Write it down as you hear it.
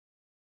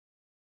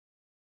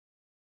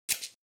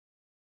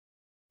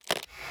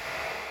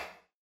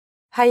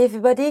Hi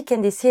everybody,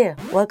 Candice here.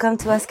 Welcome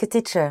to Ask a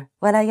Teacher,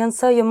 where I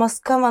answer your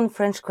most common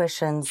French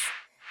questions.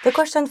 The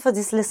question for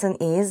this lesson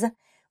is,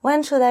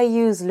 when should I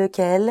use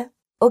lequel,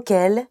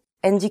 auquel,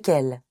 and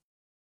duquel?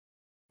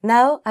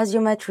 Now, as you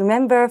might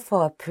remember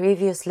for a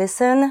previous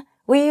lesson,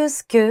 we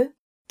use que,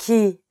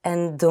 qui,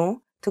 and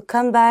dont to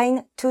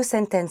combine two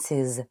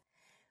sentences.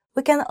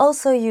 We can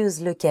also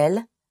use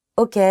lequel,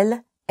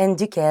 auquel, and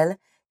duquel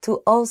to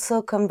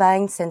also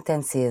combine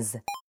sentences.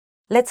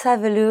 Let's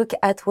have a look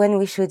at when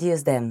we should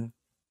use them.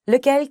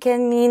 Lequel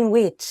can mean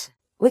which.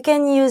 We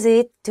can use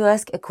it to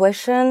ask a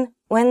question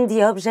when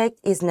the object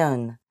is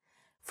known.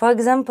 For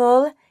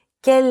example,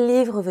 quel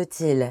livre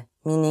veut-il?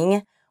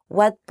 Meaning,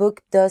 what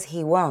book does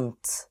he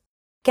want?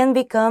 Can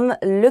become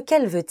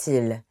lequel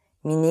veut-il?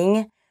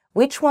 Meaning,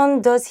 which one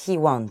does he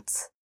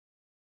want?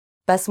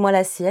 Passe-moi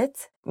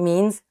l'assiette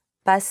means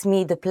pass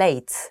me the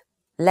plate.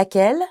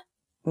 Laquelle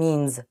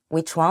means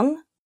which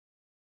one?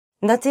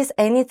 Notice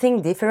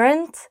anything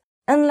different?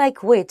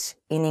 Unlike which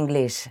in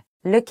English,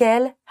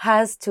 lequel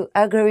has to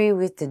agree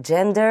with the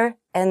gender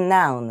and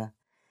noun.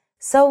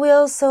 So we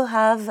also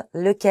have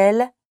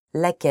lequel,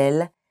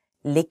 laquelle,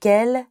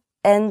 lesquels,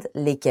 and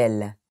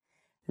lesquelles.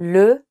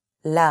 Le,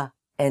 la,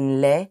 and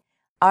les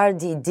are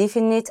the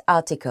definite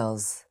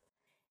articles.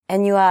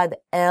 And you add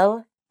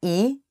l,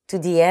 e to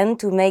the end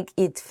to make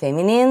it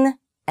feminine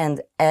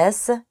and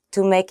s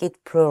to make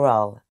it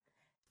plural.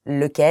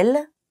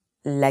 Lequel,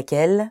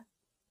 laquelle,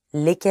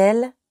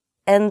 lesquels,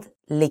 and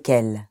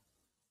lesquelles.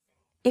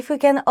 If we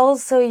can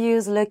also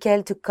use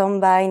lequel to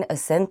combine a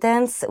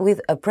sentence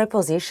with a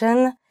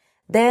preposition,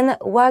 then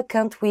why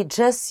can't we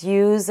just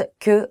use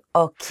que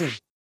or qui?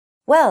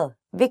 Well,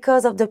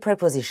 because of the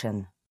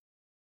preposition.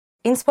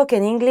 In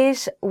spoken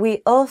English,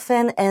 we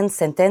often end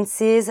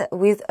sentences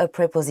with a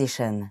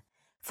preposition.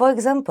 For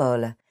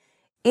example,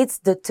 it's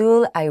the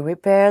tool I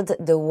repaired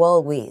the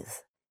wall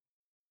with.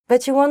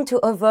 But you want to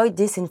avoid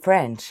this in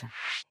French.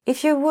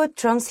 If you would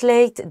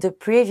translate the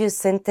previous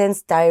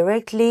sentence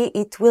directly,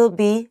 it will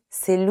be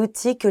c'est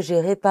l'outil que j'ai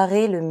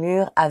réparé le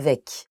mur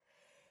avec.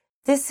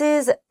 This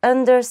is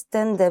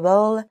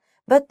understandable,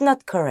 but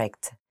not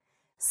correct.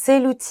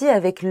 C'est l'outil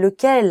avec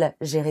lequel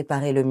j'ai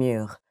réparé le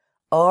mur.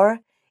 Or,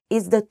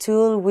 it's the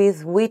tool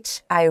with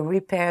which I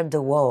repaired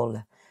the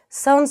wall.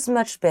 Sounds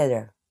much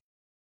better.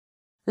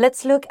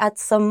 Let's look at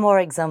some more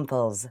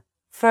examples.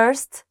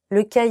 First,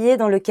 le cahier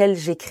dans lequel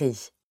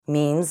j'écris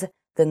means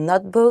the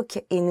notebook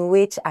in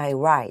which I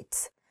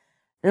write.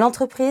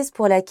 L'entreprise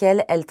pour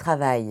laquelle elle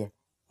travaille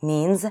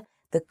means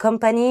the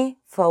company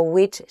for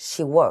which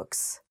she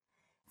works.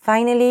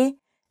 Finally,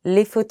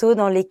 les photos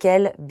dans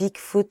lesquelles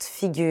Bigfoot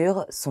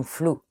figure sont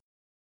floues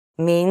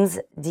means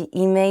the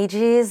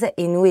images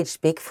in which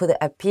Bigfoot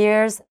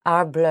appears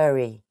are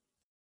blurry.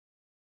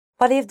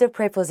 What if the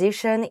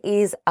preposition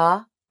is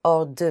a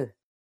or de?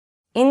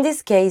 In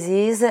these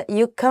cases,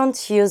 you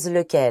can't use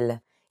lequel.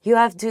 You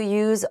have to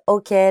use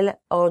auquel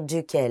or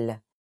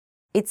duquel.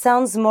 It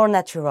sounds more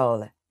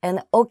natural,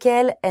 and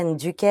auquel and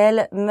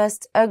duquel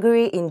must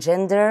agree in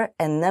gender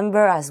and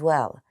number as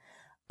well.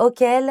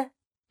 Auquel,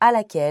 à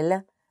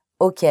laquelle,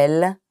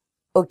 auquel,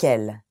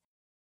 auquel.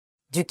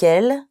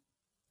 Duquel,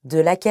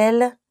 de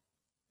laquelle,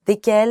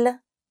 desquels,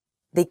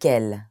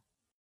 desquels.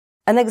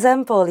 An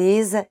example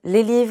is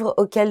les livres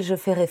auxquels je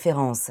fais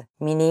référence,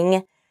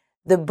 meaning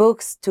the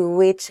books to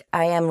which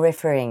I am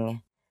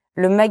referring.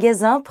 Le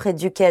magasin près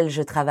duquel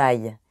je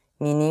travaille,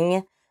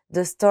 meaning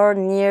the store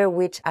near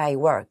which I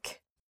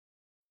work.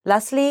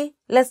 Lastly,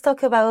 let's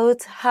talk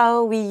about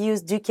how we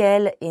use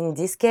duquel in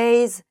this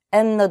case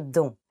and not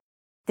dont.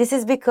 This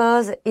is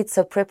because it's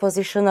a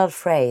prepositional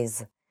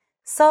phrase.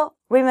 So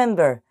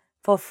remember,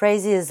 for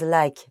phrases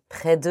like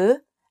près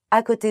de,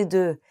 à côté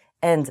de,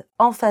 and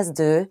en face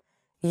de,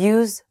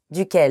 use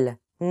duquel,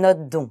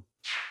 not dont.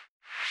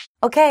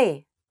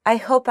 Okay, I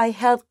hope I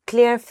helped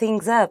clear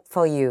things up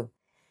for you.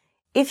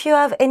 If you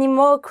have any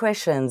more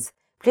questions,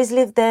 please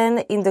leave them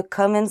in the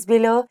comments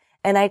below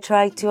and I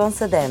try to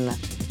answer them.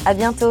 À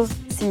bientôt.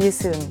 See you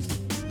soon.